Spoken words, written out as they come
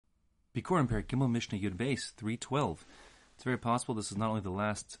Bikkurim Perek Gimel Mishnah Yud Beis 3:12. It's very possible this is not only the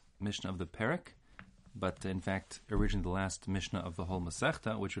last Mishnah of the Perek, but in fact originally the last Mishnah of the whole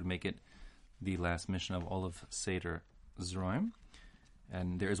Masechta, which would make it the last Mishnah of all of Seder Zeraim.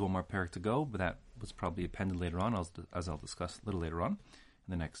 And there is one more Perek to go, but that was probably appended later on, as I'll discuss a little later on in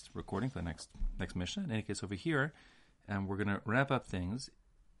the next recording for the next Mishnah. In any case, over here, we're going to wrap up things.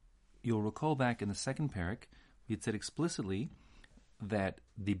 You'll recall back in the second Perek, we had said explicitly that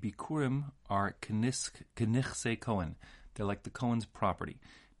the Bikkurim are kenichse Kohen. They're like the Kohen's property.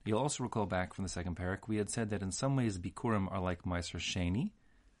 You'll also recall back from the second Perek, we had said that in some ways Bikkurim are like Meiser Sheni.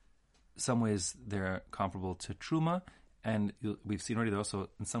 Some ways they're comparable to Truma, and we've seen already they're also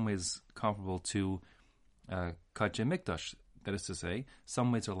in some ways comparable to Kadje Mikdash. That is to say,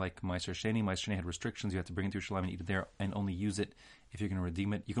 some ways are like Meiser Sheni. Meiser Sheni had restrictions. You had to bring it to Yerushalayim and eat it there and only use it if you're going to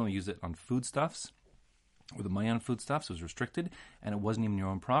redeem it. You can only use it on foodstuffs, or the money on foodstuffs was restricted, and it wasn't even your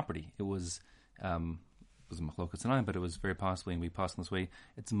own property. It was a machlokas tanaim, but it was very possibly, and we pass in this way,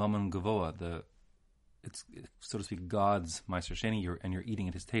 it's Mammon Gavoa, it's so to speak God's Meiser Sheni, and you're eating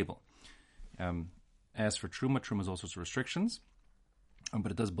at his table. As for Truma is all sorts of restrictions,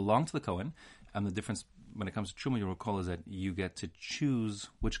 but it does belong to the Kohen. The difference when it comes to Truma, you'll recall, is that you get to choose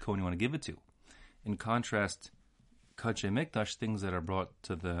which Kohen you want to give it to. In contrast, Kadje Mikdash, things that are brought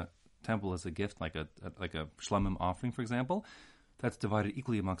to the temple as a gift, like a shlamim offering, for example, that's divided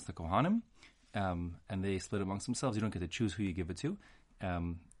equally amongst the Kohanim, and they split amongst themselves. You don't get to choose who you give it to,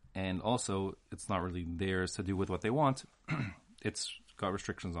 and also it's not really theirs to do with what they want. It's got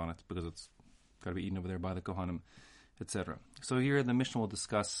restrictions on it because it's got to be eaten over there by the Kohanim, etc. So here the Mishnah will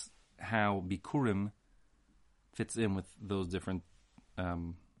discuss how Bikkurim fits in with those different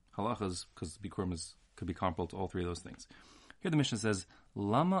halachas, because Bikkurim could be comparable to all three of those things. Here the Mishnah says,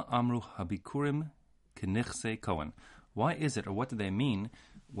 Lama Amru HaBikkurim Kenichse Kohen. Why is it, or what do they mean,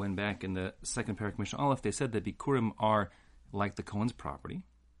 when back in the second Perek Mishnah Aleph they said that Bikkurim are like the Kohen's property?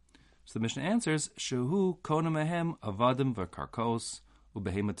 So the Mishnah answers, Shehu Kohen Mehem Avadim V'Karkos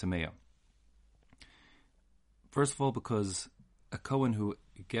Ubehema Tameya. First of all, because a Kohen who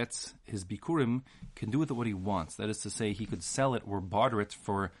gets his Bikkurim can do with it what he wants. That is to say, he could sell it or barter it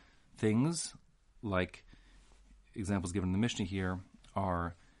for things like, examples given in the Mishnah here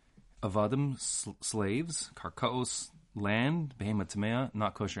are avadim, slaves, karkaos, land, behema tamea,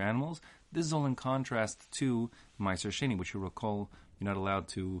 not kosher animals. This is all in contrast to Meiser Sheni, which you recall you're not allowed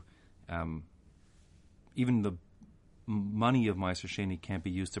to, even the money of Meiser Sheni can't be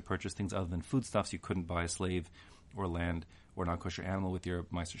used to purchase things other than foodstuffs. You couldn't buy a slave or land or not kosher animal with your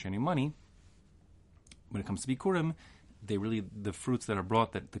Meiser Sheni money. When it comes to Bikkurim, the fruits that are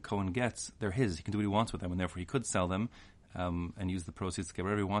brought that the Kohen gets, they're his. He can do what he wants with them, and therefore he could sell them and use the proceeds to get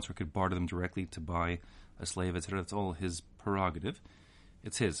whatever he wants, or he could barter them directly to buy a slave, etc. That's all his prerogative.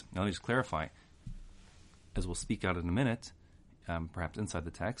 It's his. Now let me just clarify, as we'll speak out in a minute, perhaps inside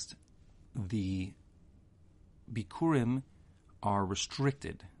the text, the Bikkurim are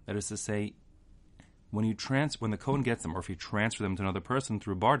restricted. That is to say, when the Kohen gets them, or if you transfer them to another person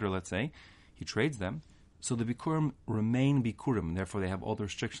through barter, let's say, he trades them, so the Bikkurim remain Bikkurim, and therefore they have all the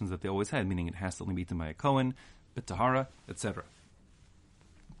restrictions that they always had, meaning it has to only be eaten by a Kohen, B'tahara, etc.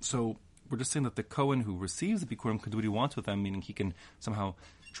 So we're just saying that the Kohen who receives the Bikkurim can do what he wants with them, meaning he can somehow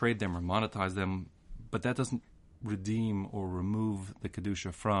trade them or monetize them, but that doesn't redeem or remove the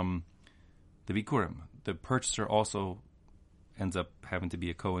Kedusha from the Bikkurim. The purchaser also ends up having to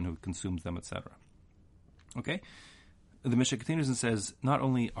be a Kohen who consumes them, etc. Okay? The Mishnah continues and says, not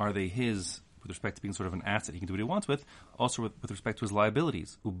only are they his with respect to being sort of an asset he can do what he wants with, also with respect to his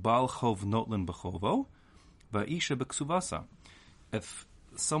liabilities. Ubal chov notlin b'chovo, va'isha b'ksuvasa. If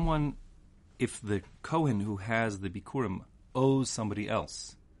the Kohen who has the Bikkurim owes somebody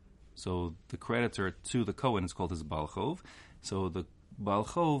else, so the creditor to the Kohen is called his Baal Chov, so the Baal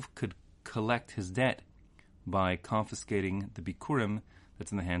Chov could collect his debt by confiscating the Bikkurim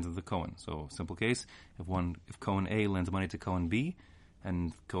that's in the hands of the Kohen. So, simple case, if Kohen A lends money to Kohen B,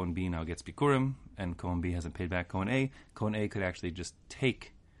 and Kohen B now gets Bikkurim, and Kohen B hasn't paid back Kohen A could actually just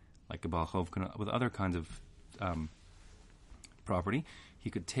take, like a Baal Chov with other kinds of property,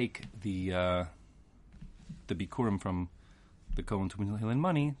 he could take the Bikkurim from the Kohen to whom he'll lend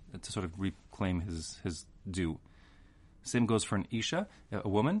money to sort of reclaim his due. Same goes for an Isha, a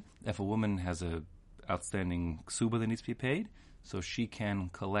woman. If a woman has a outstanding ksuba that needs to be paid, so she can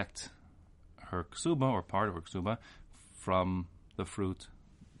collect her ksuba, or part of her ksuba, from the fruit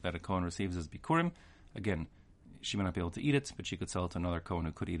that a Kohen receives as Bikkurim. Again, she may not be able to eat it, but she could sell it to another Kohen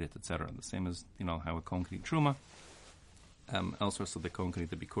who could eat it, etc. The same as, how a Kohen could eat Truma. Elsewhere, so the Kohen could eat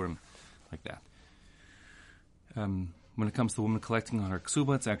the Bikkurim like that. When it comes to the woman collecting on her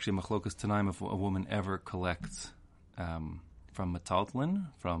ksuba, it's actually machlokas tanaim if a woman ever collects from metaltlin,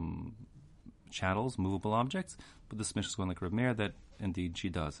 from chattels, movable objects. But this Mishnah is going like Reb Meir that indeed she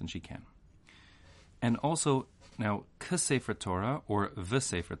does, and she can. And also, now, Sefer Torah or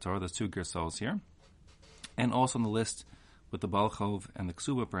Sefer Torah, there's two gersos here. And also on the list with the Balchov and the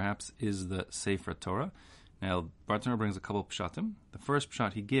Ksuba, perhaps, is the Sefer Torah. Now, Bartanur brings a couple of pshatim. The first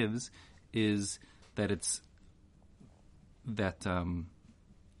pshat he gives is that it's that on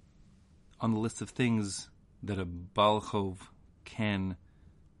the list of things that a Balchov can,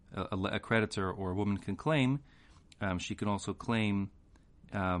 a creditor or a woman can claim, she can also claim,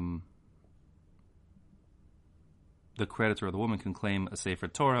 the creditor or the woman can claim a Sefer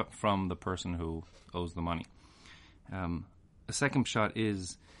Torah from the person who owes the money. A second shot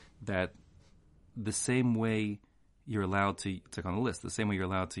is that the same way you're allowed to, it's like on the list, the same way you're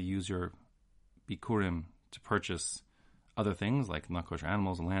allowed to use your Bikkurim to purchase other things like not kosher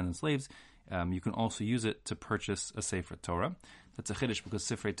animals and land and slaves, you can also use it to purchase a Sefer Torah. That's a chiddush because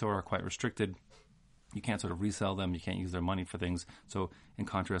Sefer Torah are quite restricted. You can't sort of resell them. You can't use their money for things. So in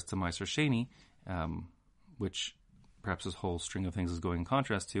contrast to Meiser Sheni, which perhaps this whole string of things is going in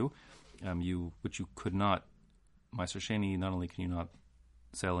contrast to, which you could not, Meiser Sheni, not only can you not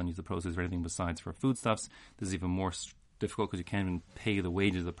sell and use the proceeds for anything besides for foodstuffs, this is even more difficult because you can't even pay the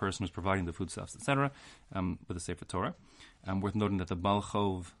wages of the person who's providing the foodstuffs, etc., with the Sefer Torah. Worth noting that the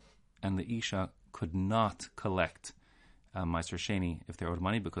Balchov and the Isha could not collect Meiser Sheni if they owed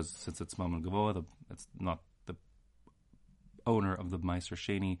money, because since it's Mammon Gavoa, it's not the owner of the Meiser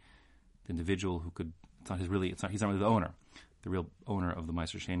Sheni, the individual who could, he's not really the owner. The real owner of the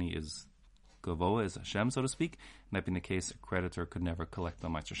Meiser Sheni is Gavoa, is Hashem, so to speak. And that being the case, a creditor could never collect the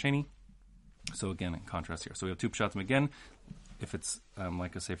Meiser Sheni. So again, in contrast here. So we have two pshatim again. If it's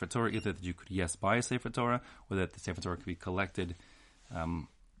like a Sefer Torah, either that you could, yes, buy a Sefer Torah, or that the Sefer Torah could be collected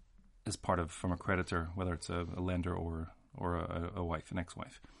as part of, from a creditor, whether it's a lender or a wife, an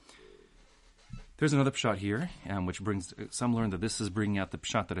ex-wife. There's another pshat here, which brings, some learn that this is bringing out the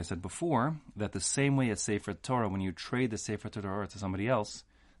pshat that I said before, that the same way as Sefer Torah, when you trade the Sefer Torah to somebody else,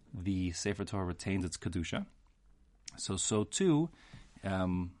 the Sefer Torah retains its kedusha. So too,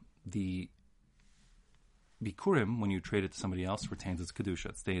 the Bikkurim, when you trade it to somebody else, retains its kedusha.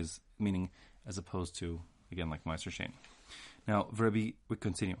 It stays, meaning as opposed to, again, like Meiser Sheni. Now, we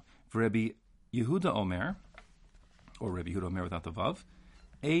continue. V'Rebbi Yehuda Omer, or Rebbe Yehuda Omer without the vav,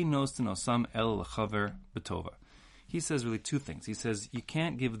 Einos tenosam el l'chaver betova. He says really two things. He says you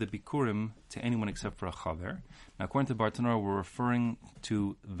can't give the Bikurim to anyone except for a chaver. Now, according to Bartanur, we're referring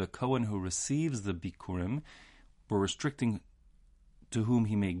to the Kohen who receives the Bikurim. We're restricting to whom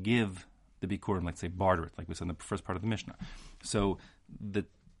he may give the Bikurim, like say barter it, like we said in the first part of the Mishnah. So,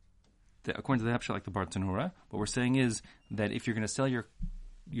 according to the Hepshah, like the Bartanura, what we're saying is that if you're going to sell your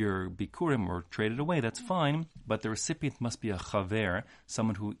Bikurim or trade it away, that's fine, but the recipient must be a chaver,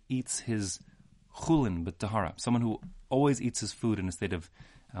 someone who eats his chulin b'tahara, someone who always eats his food in a state of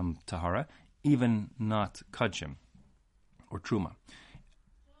tahara, even not kudshim or truma.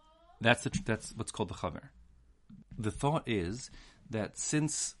 That's what's called the chaver. The thought is that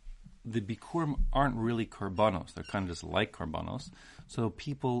since the bikurim aren't really korbanos, they're kind of just like korbanos, so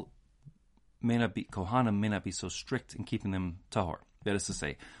people kohanim may not be so strict in keeping them tahor. That is to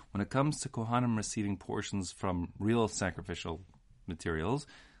say, when it comes to kohanim receiving portions from real sacrificial materials,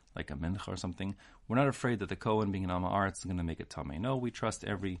 like a mincha or something, we're not afraid that the Kohen, being an Amma Aretz, is going to make it tamei. No, we trust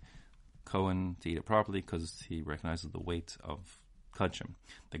every Kohen to eat it properly because he recognizes the weight of kachim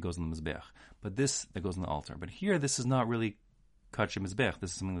that goes in the mizbech. But this, that goes in the altar. But here, this is not really kachim mizbech.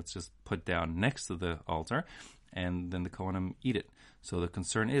 This is something that's just put down next to the altar, and then the Kohanim eat it. So the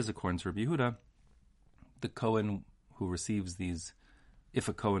concern is, according to Rabbi Yehuda, the Kohen who receives these, if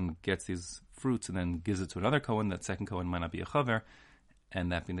a Kohen gets these fruits and then gives it to another Kohen, that second Kohen might not be a chaver,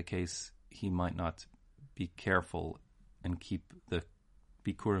 and that being the case, he might not be careful and keep the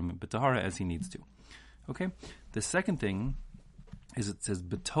Bikurim b'tahara as he needs to. Okay? The second thing is it says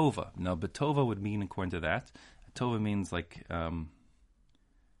betova. Now, betova would mean, according to that, tova means like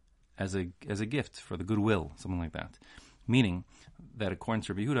as a gift for the goodwill, something like that. Meaning that according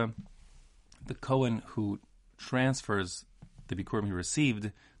to Rabbi Yehuda, the Kohen who transfers the Bikurim he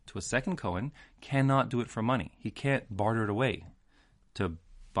received to a second Kohen cannot do it for money. He can't barter it away to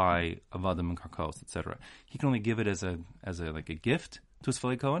buy avadim and karkos, etc. He can only give it as a gift to his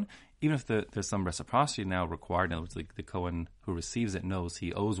fellow Kohen, even if there's some reciprocity now required. In other words, the Kohen who receives it knows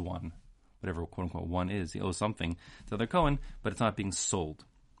he owes one, whatever quote unquote one is. He owes something to the other Kohen, but it's not being sold.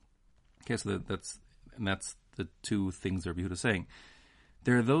 Okay, so that's the two things that Rabbi Yehuda is saying.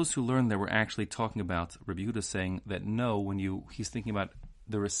 There are those who learn that we're actually talking about Rabbi Yehuda saying that no, he's thinking about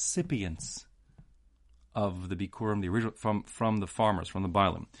the recipients of the Bikkurim, the original from the farmers, from the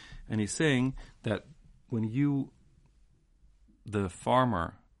Bailim. And he's saying that when the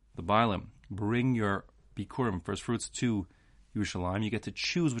farmer, the Bailim, bring your Bikkurim, first fruits, to Yerushalayim, you get to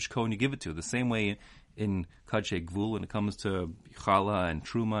choose which Kohen you give it to. The same way in Kadshe Gvul, when it comes to Chala and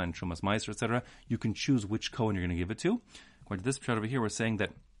Trumas Meiser, etc., you can choose which Kohen you're going to give it to. According to this pshat over here, we're saying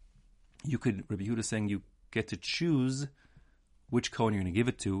that Rabbi Yehuda is saying you get to choose which Kohen you're going to give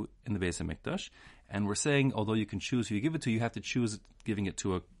it to in the Beis HaMikdash. And we're saying, although you can choose who you give it to, you have to choose giving it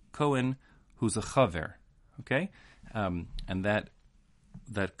to a Kohen who's a Chaver. Okay? And that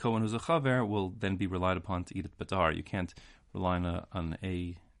Kohen who's a Chaver will then be relied upon to eat it Batar. You can't rely on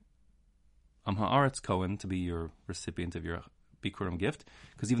a Am Haaretz Kohen to be your recipient of your Bikurim gift,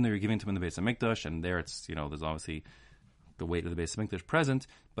 because even though you're giving to him in the Beis HaMikdash, and there it's, there's obviously the weight of the Beis HaMikdash present,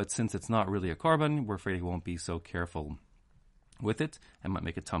 but since it's not really a korban, we're afraid he won't be so careful with it and might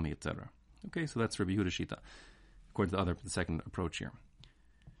make it tummy, etc. Okay, so that's Rabbi Yehuda Shita, according to the second approach here.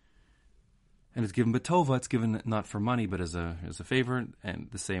 And it's given betova, it's given not for money, but as a favor, and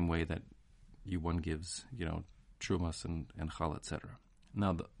the same way that one gives, trumas and challah, etc.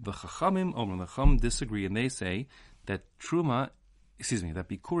 Now, the Chacham disagree, and they say that that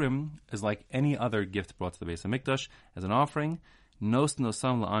Bikurim is like any other gift brought to the Beis HaMikdash as an offering. Nos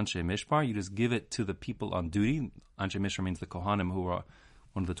nosam la'anshe mishpar. You just give it to the people on duty. Anshe mishpar means the Kohanim, who are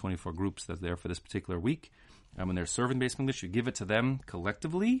one of the 24 groups that's there for this particular week. When they're serving Beis HaMikdash, you give it to them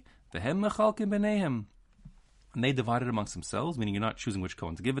collectively. Vehem mechalkim b'neihem. And they divide it amongst themselves, meaning you're not choosing which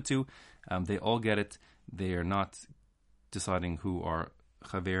Kohen to give it to. They all get it. They are not deciding who are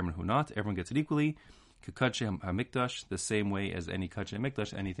Chaverim and who not. Everyone gets it equally. Kakadshe HaMikdash, the same way as any Kadshe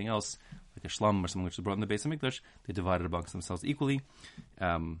HaMikdash, anything else, like a shlam or something which is brought in the Beis HaMikdash, they divide it amongst themselves equally.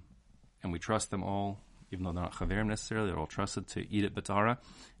 And we trust them all, even though they're not Chaverim necessarily, they're all trusted to eat it Batara.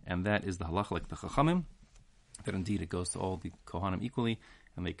 And that is the halacha like the Chachamim, that indeed it goes to all the Kohanim equally,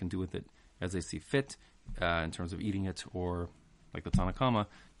 and they can do with it as they see fit, in terms of eating it, or like the Tanakama,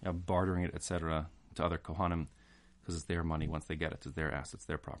 bartering it, etc., to other Kohanim, because it's their money once they get it. It's their assets,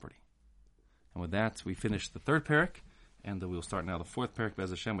 their property. And with that, we finish the third parak, and we'll start now the fourth parak, Be'ez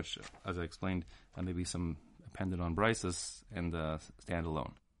Hashem, which, as I explained, may be some appended on Brises and stand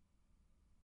alone.